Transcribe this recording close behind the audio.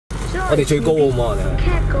我哋最高好唔好？我哋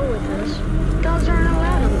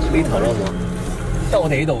呢頭啦，好唔好？得我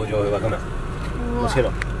哋呢度嘅啫，佢話今日冇車咯。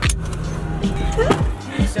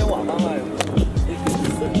先滑翻去。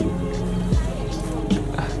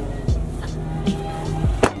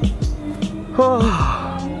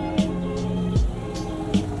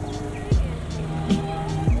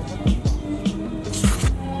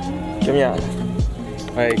今日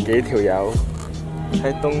我哋幾條友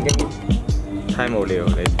喺東京太無聊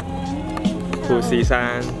嚟富士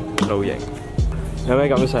山露營，有咩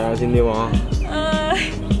感想啊？先啲喎。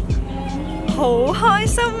好開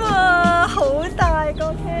心啊！好大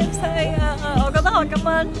個 campsite 啊！我覺得我今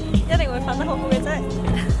晚一定會瞓得好好嘅啫。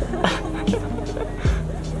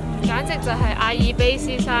簡直就係阿爾卑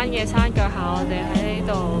斯山嘅山腳下，我哋喺呢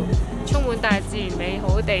度充滿大自然美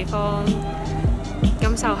好嘅地方，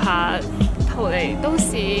感受下逃離都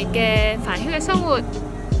市嘅煩囂嘅生活。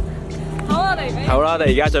好，我哋好啦，我哋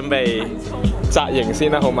而家準備紮營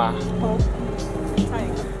先啦，好嘛？好，紮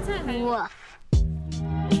營，真係哇！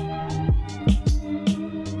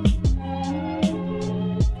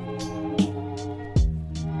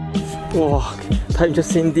哇，睇唔出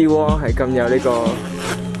先啲喎，係咁有呢個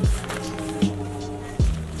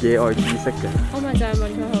野外知識嘅。我咪就係問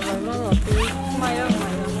佢係咪掹落啲？唔係啊，唔係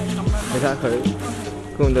啊，係咁樣。你睇下佢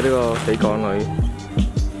估唔到呢個死港女。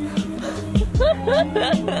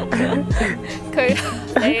佢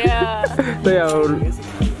你啊，都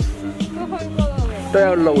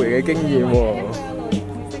有露營嘅經驗喎。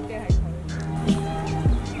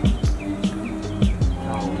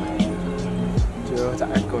最多紮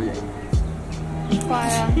一個營。乖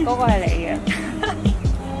啊，嗰個係你嘅。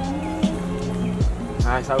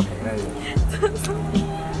唉，收皮啦要。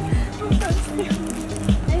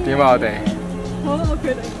點啊我哋？好啦，我決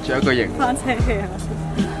定。仲有一個營。翻車氣下先。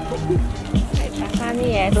拆翻啲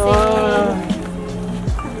嘢先。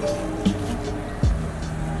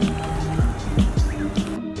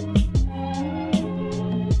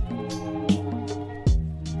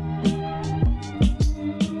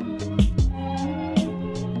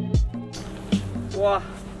哇，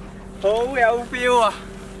好有 feel 啊！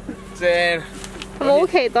正。我好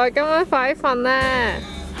期待今晚快啲瞓咧。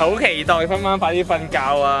好期待今晚快啲瞓覺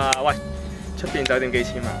啊！喂，出邊酒店幾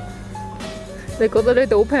錢啊？你覺得呢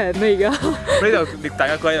度好平咩而家？呢度大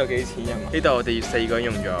家估呢度幾錢啊？呢度我哋4個人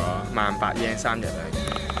用咗18,000 yen 3日啊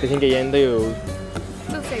，4000幾 yen 都要。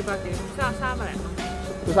都400幾，即係300零蚊。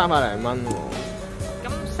都300零蚊喎。咁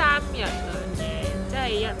3日2夜，即係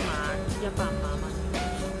1晚150蚊。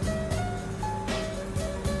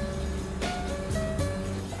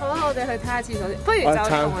好啦，我哋去睇下廁所先。不如就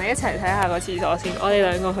同你一齊睇下個廁所先。我哋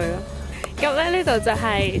2個去咯。咁咧呢度就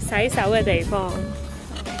係洗手嘅地方。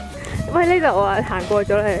喂，呢度我行過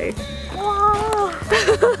咗嚟。哇！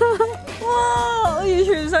哇！我完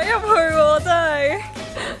全想入去喎，真係。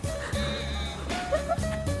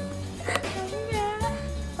咁嘅，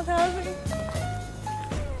我睇下先。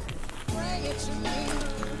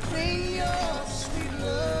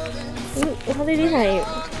哇！呢啲係好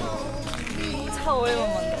臭呢個聞到。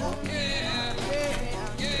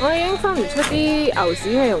我已經分唔出啲牛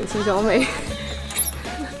屎係用廁所味。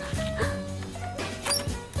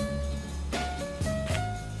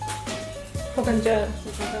好緊張，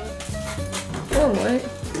會唔會？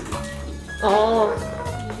哦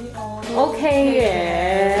 ，OK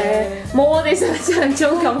嘅，冇我哋想象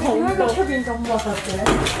中咁恐怖。出邊咁核突嘅，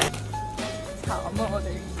慘啊！我哋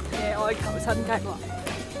野外求生計劃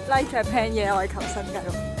 ，LikeJapan 野外求生計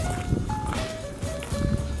劃。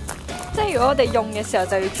即係如果我哋用嘅時候，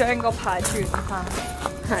就要將個牌轉翻。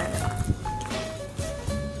係。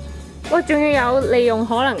喂，仲要有利用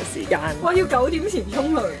可能時間。我要9點前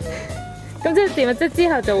沖涼。咁即係點啊？即係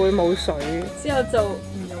之後就會冇水，之後就唔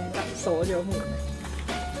用得，鎖咗門。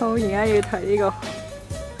好，而家要睇呢個。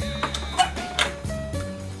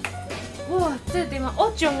哇！即係點啊？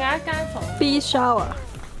哦，仲有一間房 B shower。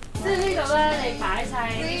即係呢度咧，你擺晒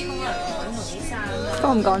啲沖涼款同啲衫啦。乾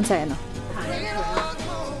唔乾淨啊？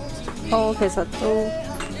哦，其實都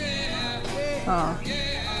啊，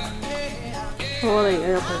好，我哋而家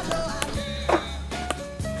入去睇。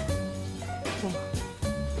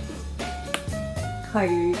係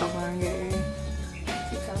咁樣嘅，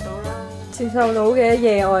接受到啦。接受到嘅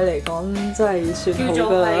野外嚟講，真係算好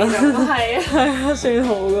噶啦。係啊，係啊，算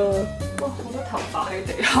好噶。哇，好多頭髮喺地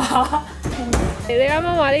下。你啱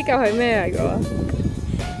啱話呢嚿係咩嚟噶？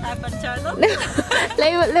大笨象咯。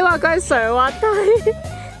你話佢係上滑梯？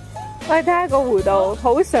喂，睇下個弧度，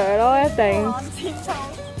好上咯，一定。前頭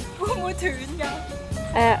會唔會斷㗎？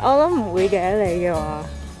我諗唔會嘅，你嘅話。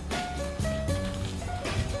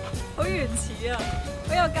好原始啊！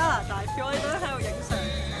好有加拿大 feel，我哋都喺度影相。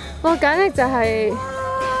哇！簡直就係、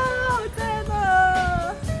好正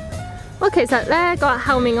啊！哇，其實咧個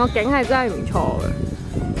後面個景係真係唔錯嘅。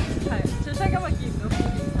係，最衰今日見唔到富士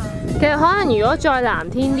山。其實可能如果再藍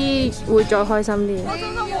天啲，會再開心啲。我真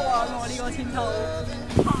心冇玩過呢個千秋，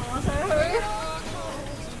爬上去。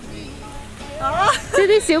啊！即係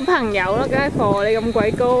啲小朋友咯，梗係貨你咁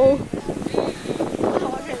鬼高。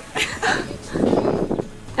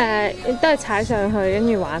都係踩上去，跟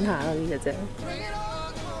住玩下嗰啲嘅啫。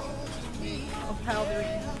我睇我表演。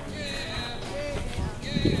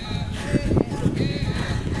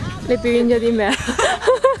你表演咗啲咩啊？